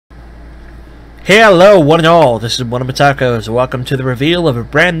Hello one and all, this is WellArmedWithTacos. Welcome to the reveal of a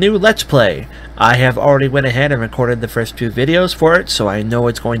brand new Let's Play. I have already went ahead and recorded the first two videos for it, so I know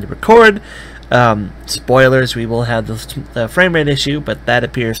it's going to record. Spoilers, we will have the frame rate issue, but that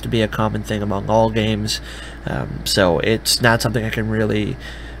appears to be a common thing among all games. So it's not something I can really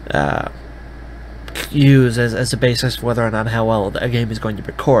use as a basis for whether or not how well a game is going to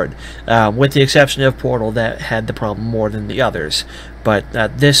record, with the exception of Portal that had the problem more than the others. But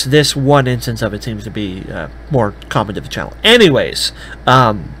this one instance of it seems to be more common to the channel. Anyways,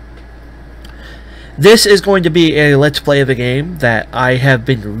 this is going to be a Let's Play of a game that I have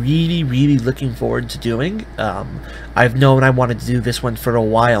been really looking forward to doing. I've known I wanted to do this one for a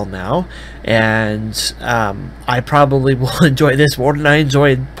while now, and I probably will enjoy this more than I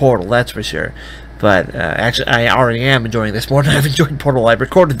enjoyed Portal, that's for sure. But actually, I already am enjoying this more than I've enjoyed Portal. I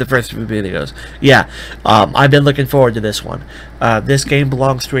recorded the first few videos. Yeah, I've been looking forward to this one. This game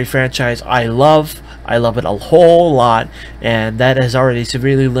belongs to a franchise I love. I love it a whole lot, and that has already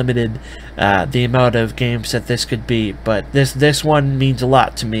severely limited the amount of games that this could be. But this one means a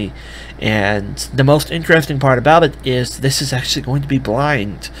lot to me, and the most interesting part about it is this is actually going to be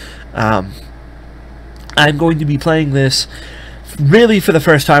blind. I'm going to be playing this really for the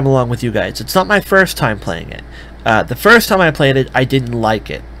first time along with you guys. It's not my first time playing it. The first time I played it, I didn't like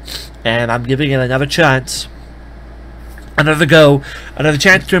it, and I'm giving it another chance, another go, another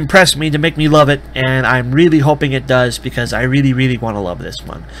chance to impress me, to make me love it, and I'm really hoping it does, because I really want to love this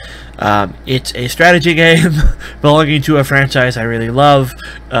one. It's a strategy game belonging to a franchise I really love.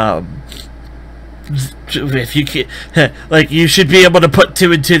 If you can, like, you should be able to put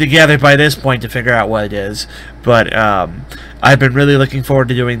two and two together by this point to figure out what it is. But I've been really looking forward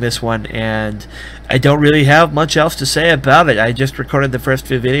to doing this one, and I don't really have much else to say about it. I just recorded the first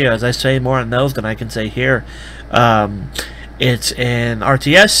few videos. I say more on those than I can say here. It's an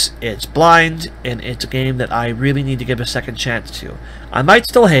RTS, it's blind, and it's a game that I really need to give a second chance to. I might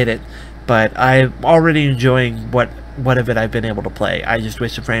still hate it, but I'm already enjoying what of it I've been able to play. I just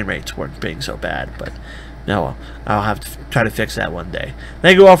wish the frame rates weren't being so bad, but no, I'll have to try to fix that one day.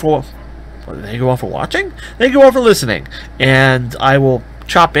 Thank you all for watching. Thank you all for listening, and I will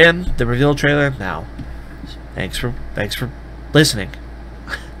chop in the reveal trailer now. Thanks for listening.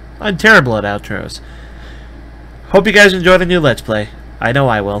 I'm terrible at outros. Hope you guys enjoy the new Let's Play. I know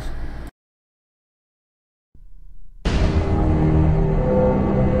I will.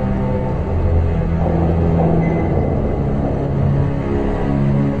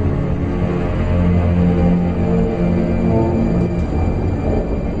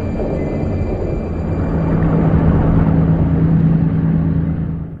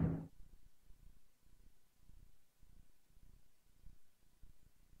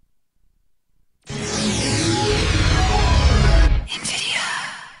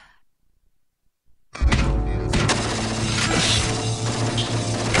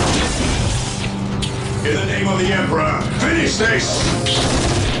 In the name of the Emperor, finish this!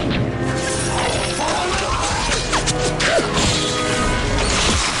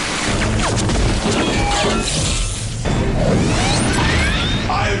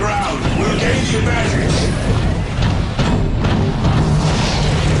 Higher ground, we'll gain the advantage!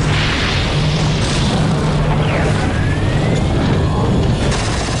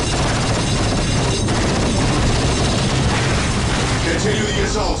 Continue the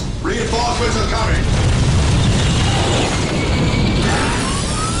assault! Reinforcements are coming!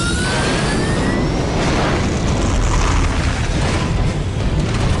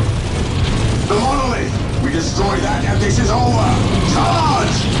 The monolith! We destroy that and this is over!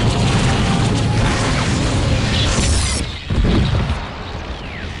 Charge!